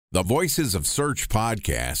The Voices of Search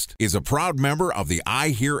podcast is a proud member of the I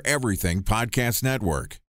Hear Everything podcast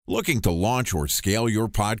network. Looking to launch or scale your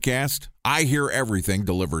podcast? I Hear Everything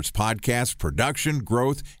delivers podcast production,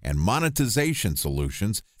 growth, and monetization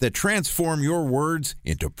solutions that transform your words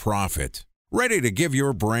into profit. Ready to give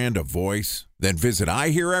your brand a voice? Then visit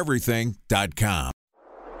iheareverything.com.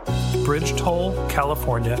 Bridge toll,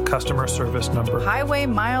 California, customer service number. Highway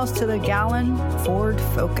miles to the gallon, Ford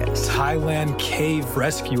Focus. Thailand cave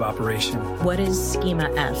rescue operation. What is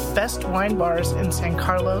Schema F? Best wine bars in San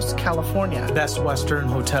Carlos, California. Best Western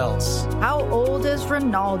hotels. How old is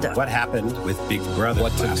Ronaldo? What happened with Big Brother?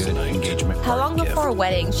 What's a good engagement? How long before a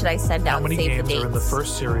wedding should I send out How many save games the dates? are in the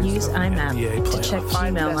first series? Use IMAP NBA to check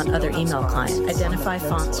Gmail on other email clients. Identify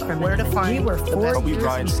fonts from Where to find You were the 4 best years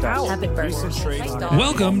Brian in Stout. power. Have it burn.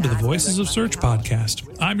 Welcome to the Voices of Search podcast.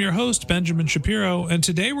 I'm your host, Benjamin Shapiro, and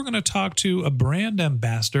today we're going to talk to a brand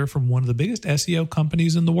ambassador from one of the biggest SEO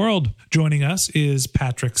companies in the world. Joining us is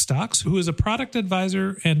Patrick Stocks, who is a product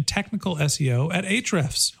advisor and technical SEO at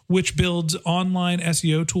Ahrefs, which builds online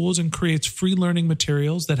SEO tools and creates free learning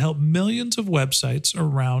materials that help millions of websites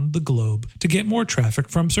around the globe to get more traffic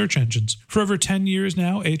from search engines. For over 10 years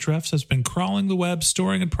now, Ahrefs has been crawling the web,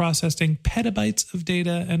 storing and processing petabytes of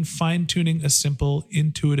data, and fine-tuning a simple,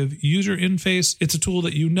 intuitive user interface. It's a tool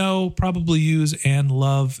that you know, probably use, and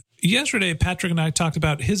love. Yesterday, Patrick and I talked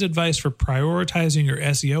about his advice for prioritizing your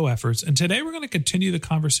SEO efforts, and today we're going to continue the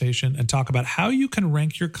conversation and talk about how you can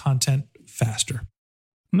rank your content faster.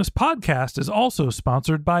 And this podcast is also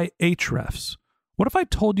sponsored by Ahrefs. What if I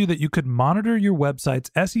told you that you could monitor your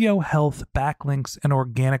website's SEO health, backlinks, and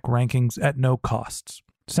organic rankings at no costs?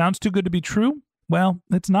 Sounds too good to be true? Well,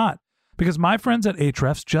 it's not, because my friends at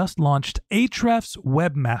Ahrefs just launched Ahrefs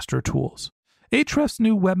Webmaster Tools. Ahrefs'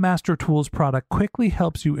 new Webmaster Tools product quickly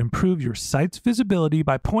helps you improve your site's visibility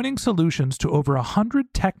by pointing solutions to over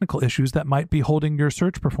 100 technical issues that might be holding your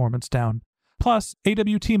search performance down. Plus,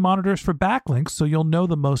 AWT monitors for backlinks so you'll know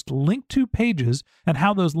the most linked to pages and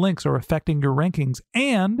how those links are affecting your rankings.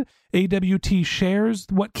 And AWT shares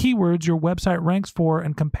what keywords your website ranks for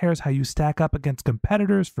and compares how you stack up against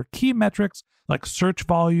competitors for key metrics like search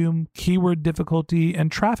volume, keyword difficulty, and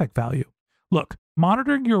traffic value. Look,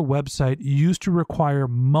 monitoring your website used to require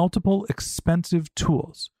multiple expensive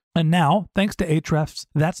tools. And now, thanks to Ahrefs,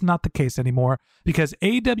 that's not the case anymore because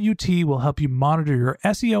AWT will help you monitor your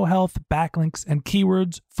SEO health, backlinks, and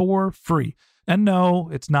keywords for free. And no,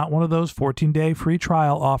 it's not one of those 14-day free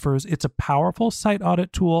trial offers. It's a powerful site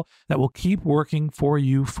audit tool that will keep working for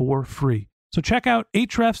you for free. So check out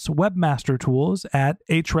Ahrefs Webmaster Tools at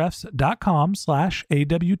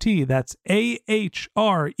ahrefs.com/AWT. That's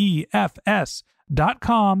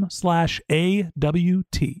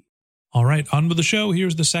ahrefs.com/AWT. All right, on with the show.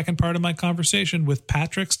 Here's the second part of my conversation with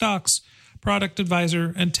Patrick Stocks, product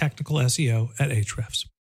advisor and technical SEO at Ahrefs.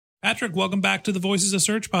 Patrick, welcome back to the Voices of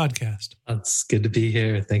Search podcast. It's good to be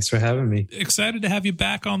here. Thanks for having me. Excited to have you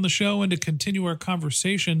back on the show and to continue our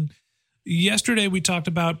conversation. Yesterday, we talked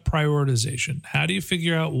about prioritization. How do you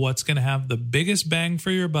figure out what's going to have the biggest bang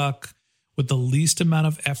for your buck with the least amount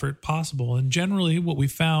of effort possible? And generally, what we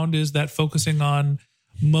found is that focusing on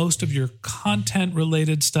most of your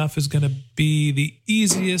content-related stuff is going to be the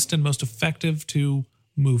easiest and most effective to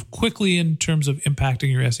move quickly in terms of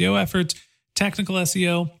impacting your SEO efforts. Technical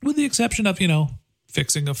SEO, with the exception of,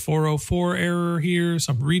 fixing a 404 error here,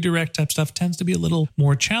 some redirect type stuff tends to be a little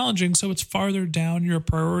more challenging. So it's farther down your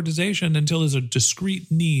prioritization until there's a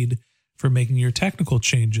discrete need for making your technical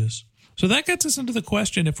changes. So that gets us into the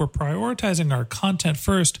question, if we're prioritizing our content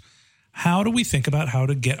first, how do we think about how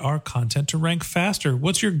to get our content to rank faster?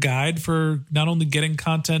 What's your guide for not only getting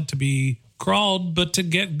content to be crawled, but to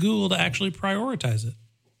get Google to actually prioritize it?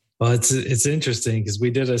 Well, it's interesting because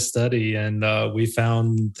we did a study and we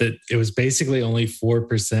found that it was basically only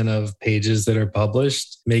 4% of pages that are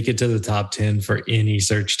published make it to the top 10 for any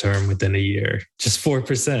search term within a year. Just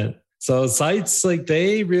 4%. So sites,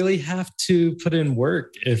 they really have to put in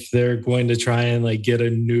work if they're going to try and get a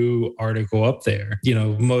new article up there.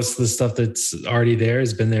 Most of the stuff that's already there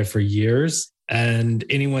has been there for years. And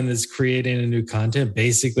anyone that's creating a new content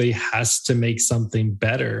basically has to make something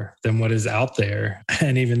better than what is out there.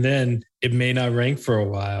 And even then, it may not rank for a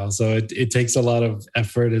while. So it takes a lot of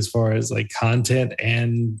effort as far as content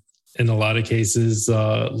and, in a lot of cases,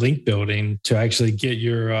 link building to actually get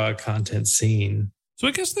your content seen. So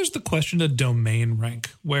I guess there's the question of domain rank,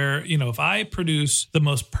 where, if I produce the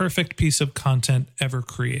most perfect piece of content ever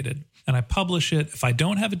created and I publish it, if I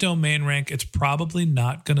don't have a domain rank, it's probably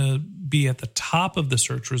not going to be at the top of the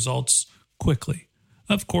search results quickly.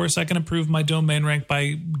 Of course, I can improve my domain rank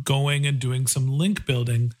by going and doing some link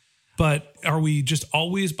building. But are we just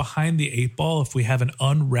always behind the 8 ball if we have an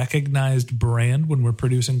unrecognized brand when we're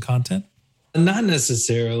producing content? Not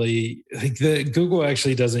necessarily. Like Google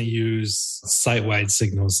actually doesn't use site-wide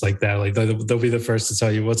signals like that. Like they'll be the first to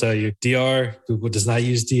tell you. We'll tell you DR. Google does not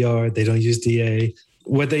use DR. They don't use DA.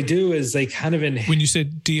 What they do is they kind of when you say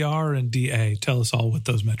DR and DA, tell us all what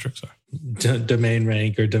those metrics are. Domain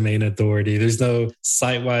rank or domain authority. There's no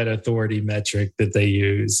site-wide authority metric that they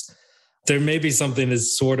use. There may be something that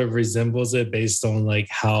sort of resembles it based on like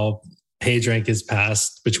how PageRank is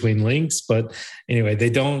passed between links. But anyway,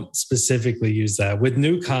 they don't specifically use that. With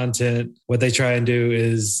new content, what they try and do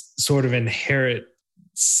is sort of inherit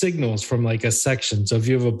signals from like a section. So if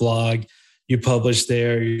you have a blog, you publish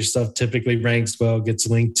there, your stuff typically ranks well, gets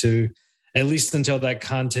linked to, at least until that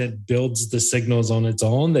content builds the signals on its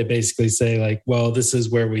own. They basically say like, well, this is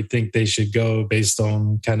where we think they should go based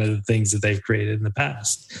on kind of the things that they've created in the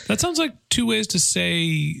past. That sounds like two ways to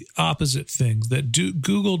say opposite things. That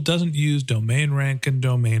Google doesn't use domain rank and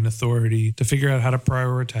domain authority to figure out how to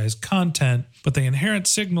prioritize content, but they inherit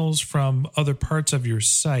signals from other parts of your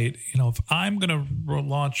site. You know, if I'm going to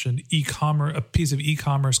launch a piece of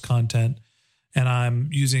e-commerce content, and I'm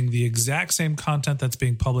using the exact same content that's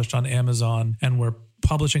being published on Amazon, and we're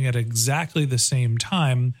publishing at exactly the same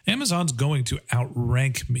time, Amazon's going to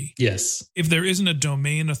outrank me. Yes. If there isn't a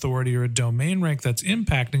domain authority or a domain rank that's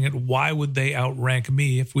impacting it, why would they outrank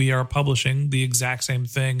me if we are publishing the exact same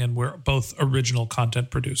thing and we're both original content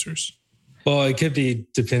producers? Well, it could be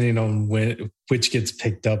depending on which gets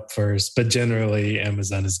picked up first, but generally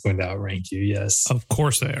Amazon is going to outrank you, yes. Of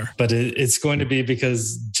course they are. But it's going to be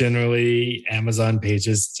because generally Amazon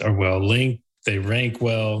pages are well linked, they rank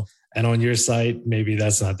well, and on your site, maybe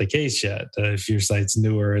that's not the case yet, if your site's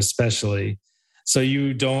newer especially. So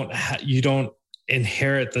you don't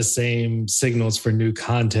inherit the same signals for new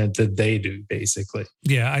content that they do, basically.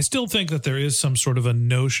 Yeah, I still think that there is some sort of a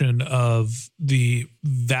notion of the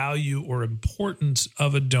value or importance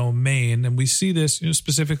of a domain. And we see this,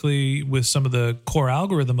 specifically with some of the core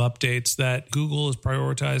algorithm updates that Google is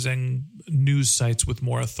prioritizing news sites with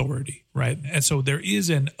more authority, right? And so there is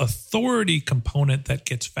an authority component that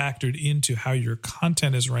gets factored into how your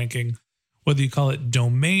content is ranking. Whether you call it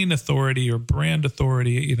domain authority or brand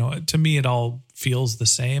authority, to me, it all feels the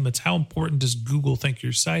same. It's how important does Google think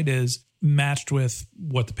your site is matched with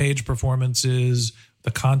what the page performance is, the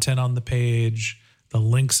content on the page, the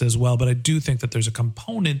links as well. But I do think that there's a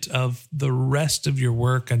component of the rest of your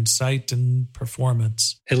work and site and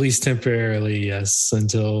performance. At least temporarily, yes,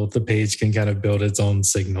 until the page can kind of build its own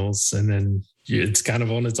signals, and then it's kind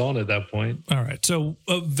of on its own at that point. All right. So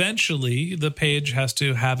eventually the page has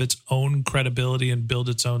to have its own credibility and build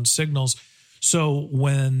its own signals. So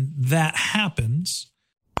when that happens...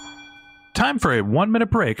 Time for a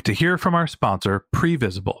 1-minute break to hear from our sponsor,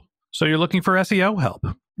 Previsible. So you're looking for SEO help,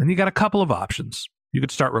 and you got a couple of options. You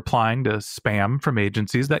could start replying to spam from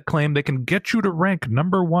agencies that claim they can get you to rank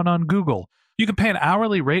 #1 on Google. You can pay an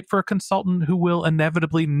hourly rate for a consultant who will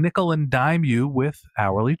inevitably nickel and dime you with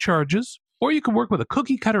hourly charges. Or you can work with a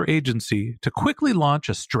cookie-cutter agency to quickly launch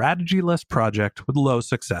a strategy-less project with low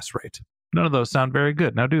success rate. None of those sound very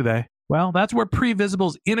good, now do they? Well, that's where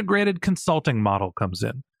Previsible's integrated consulting model comes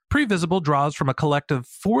in. Previsible draws from a collective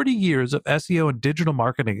 40 years of SEO and digital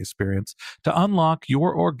marketing experience to unlock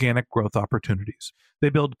your organic growth opportunities. They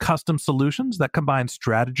build custom solutions that combine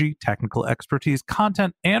strategy, technical expertise,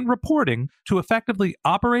 content, and reporting to effectively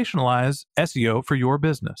operationalize SEO for your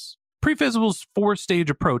business. Previsible's 4-stage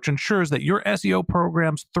approach ensures that your SEO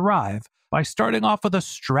programs thrive by starting off with a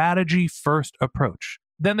strategy-first approach.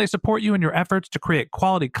 Then they support you in your efforts to create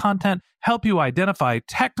quality content, help you identify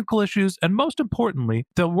technical issues, and most importantly,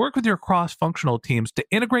 they'll work with your cross-functional teams to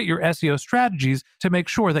integrate your SEO strategies to make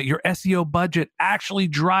sure that your SEO budget actually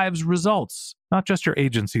drives results, not just your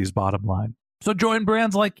agency's bottom line. So join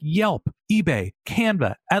brands like Yelp, eBay,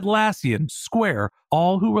 Canva, Atlassian, Square,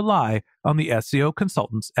 all who rely on the SEO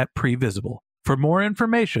consultants at Previsible. For more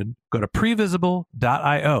information, go to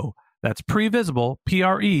previsible.io. That's Previsible,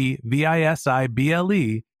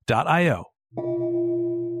 Previsible.io.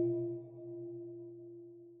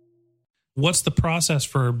 What's the process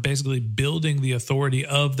for basically building the authority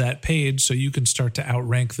of that page so you can start to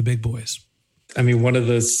outrank the big boys? I mean, one of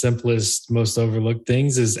the simplest, most overlooked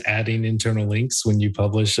things is adding internal links when you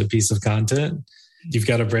publish a piece of content. You've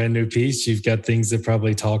got a brand new piece. You've got things that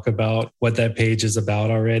probably talk about what that page is about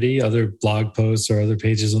already, other blog posts or other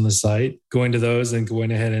pages on the site. Going to those and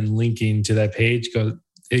going ahead and linking to that page,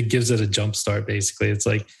 it gives it a jump start, basically. It's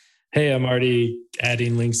like, hey, I'm already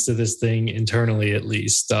adding links to this thing internally at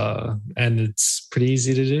least. And it's pretty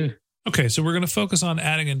easy to do. Okay, so we're going to focus on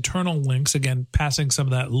adding internal links, again, passing some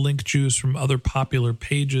of that link juice from other popular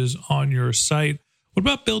pages on your site. What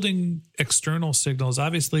about building external signals?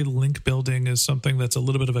 Obviously, link building is something that's a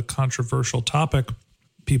little bit of a controversial topic.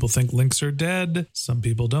 People think links are dead. Some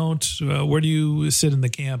people don't. Where do you sit in the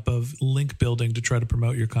camp of link building to try to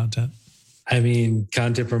promote your content? I mean,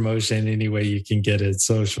 content promotion, any way you can get it,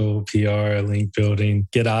 social, PR, link building,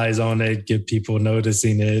 get eyes on it, get people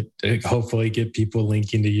noticing it, hopefully get people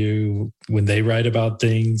linking to you when they write about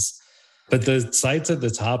things. But the sites at the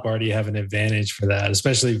top already have an advantage for that,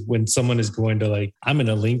 especially when someone is going to I'm going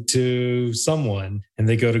to link to someone and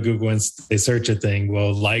they go to Google and they search a thing.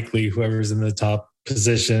 Well, likely whoever's in the top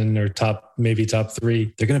position or maybe top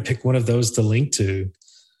 3, they're going to pick one of those to link to.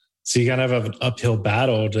 So you kind of have an uphill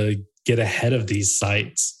battle to get ahead of these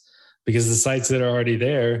sites, because the sites that are already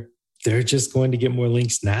there, they're just going to get more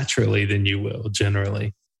links naturally than you will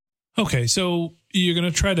generally. Okay, so you're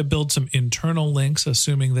going to try to build some internal links,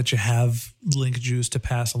 assuming that you have link juice to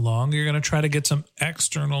pass along. You're going to try to get some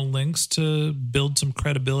external links to build some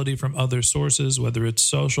credibility from other sources, whether it's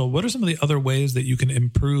social. What are some of the other ways that you can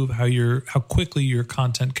improve how quickly your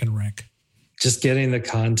content can rank? Just getting the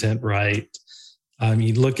content right.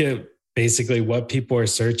 You look at basically what people are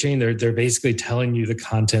searching. They're basically telling you the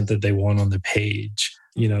content that they want on the page.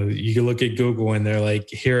 You can look at Google and they're like,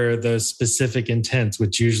 here are the specific intents,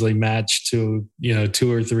 which usually match to,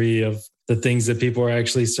 2 or 3 of the things that people are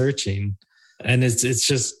actually searching. And it's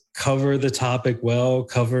just cover the topic well,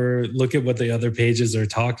 look at what the other pages are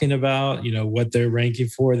talking about, what they're ranking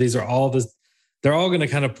for. They're all going to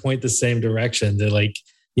kind of point the same direction. They're like,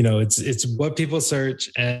 it's what people search,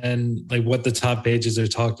 and what the top pages are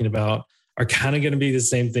talking about are kind of going to be the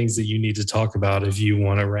same things that you need to talk about if you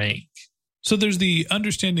want to rank. So there's the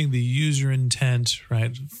understanding the user intent,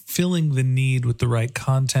 right? Filling the need with the right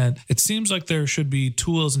content. It seems like there should be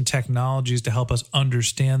tools and technologies to help us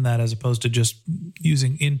understand that, as opposed to just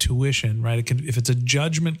using intuition, right? If it's a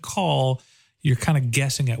judgment call, you're kind of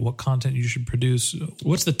guessing at what content you should produce.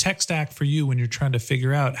 What's the tech stack for you when you're trying to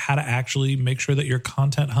figure out how to actually make sure that your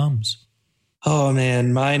content hums? Oh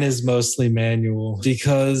man, mine is mostly manual,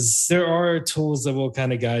 because there are tools that will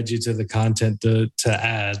kind of guide you to the content to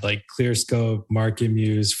add, like ClearScope,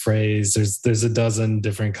 MarketMuse, Phrase. There's a dozen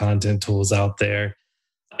different content tools out there.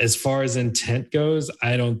 As far as intent goes,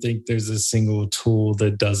 I don't think there's a single tool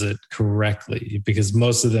that does it correctly, because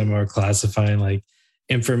most of them are classifying like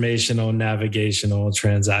informational, navigational,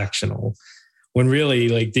 transactional, when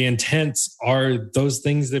really the intents are those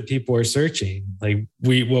things that people are searching.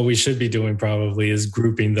 What we should be doing probably is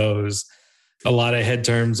grouping those. A lot of head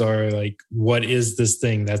terms are like, what is this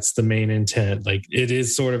thing? That's the main intent. It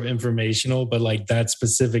is sort of informational, but that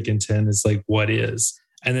specific intent is what is.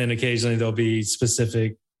 And then occasionally there'll be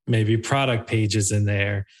specific, maybe product pages in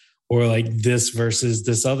there, or this versus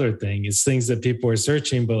this other thing. It's things that people are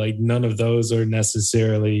searching, but none of those are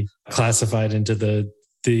necessarily classified into the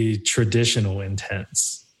traditional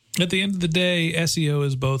intents. At the end of the day, SEO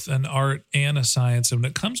is both an art and a science. And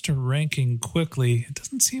when it comes to ranking quickly, it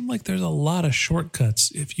doesn't seem like there's a lot of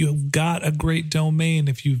shortcuts. If you've got a great domain,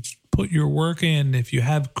 if you've put your work in, if you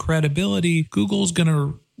have credibility, Google's going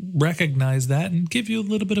to recognize that and give you a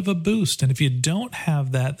little bit of a boost. And if you don't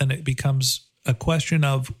have that, then it becomes a question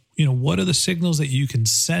of, what are the signals that you can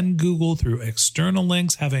send Google through external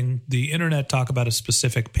links, having the internet talk about a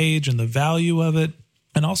specific page and the value of it,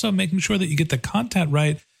 and also making sure that you get the content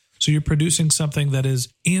right, so you're producing something that is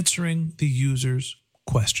answering the user's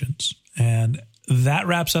questions. And that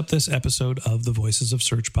wraps up this episode of the Voices of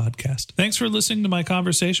Search podcast. Thanks for listening to my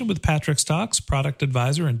conversation with Patrick Stocks, product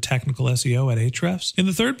advisor and technical SEO at Ahrefs. In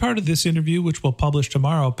the third part of this interview, which we'll publish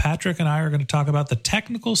tomorrow, Patrick and I are going to talk about the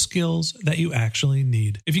technical skills that you actually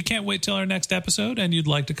need. If you can't wait till our next episode and you'd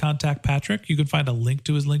like to contact Patrick, you can find a link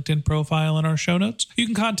to his LinkedIn profile in our show notes. You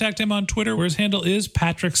can contact him on Twitter, where his handle is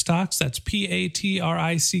Patrick Stocks. That's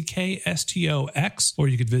PatrickStox. Or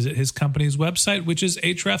you could visit his company's website, which is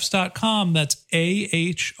ahrefs.com. That's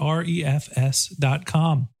ahrefs.com.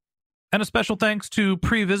 And a special thanks to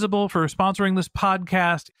Previsible for sponsoring this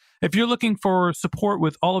podcast. If you're looking for support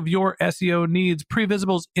with all of your SEO needs,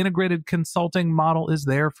 Previsible's integrated consulting model is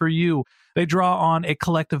there for you. They draw on a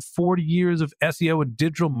collective 40 years of SEO and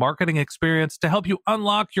digital marketing experience to help you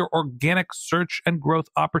unlock your organic search and growth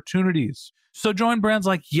opportunities. So join brands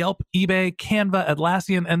like Yelp, eBay, Canva,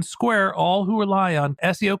 Atlassian, and Square, all who rely on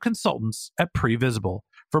SEO consultants at Previsible.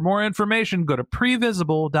 For more information, go to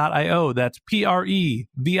previsible.io. That's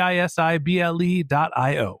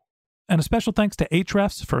previsible.io. And a special thanks to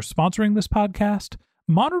Ahrefs for sponsoring this podcast.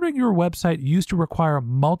 Monitoring your website used to require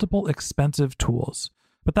multiple expensive tools,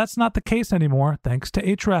 but that's not the case anymore thanks to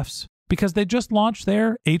Ahrefs. because they just launched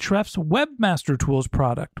their Ahrefs Webmaster Tools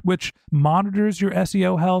product, which monitors your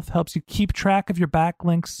SEO health, helps you keep track of your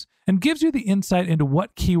backlinks, and gives you the insight into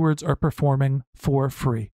what keywords are performing for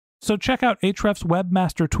free. So check out Ahrefs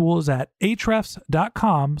Webmaster Tools at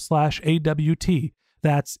ahrefs.com/AWT.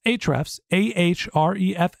 That's Ahrefs,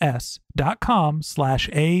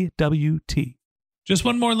 ahrefs.com/AWT. Just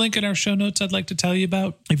one more link in our show notes I'd like to tell you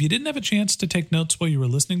about. If you didn't have a chance to take notes while you were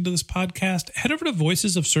listening to this podcast, head over to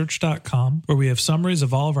voicesofsearch.com, where we have summaries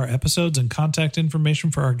of all of our episodes and contact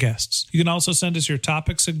information for our guests. You can also send us your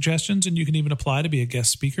topic suggestions, and you can even apply to be a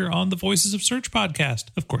guest speaker on the Voices of Search podcast.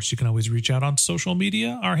 Of course, you can always reach out on social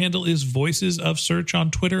media. Our handle is Voices of Search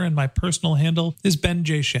on Twitter, and my personal handle is Ben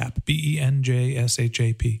J. Shap,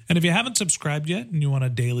 BenJShap. And if you haven't subscribed yet and you want a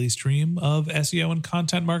daily stream of SEO and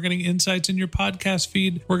content marketing insights in your podcast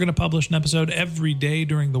feed, we're going to publish an episode every day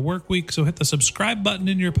during the work week, so hit the subscribe button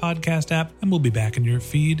in your podcast app and we'll be back in your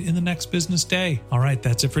feed in the next business day. All right,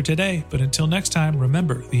 that's it for today, but until next time,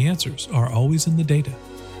 remember, the answers are always in the data.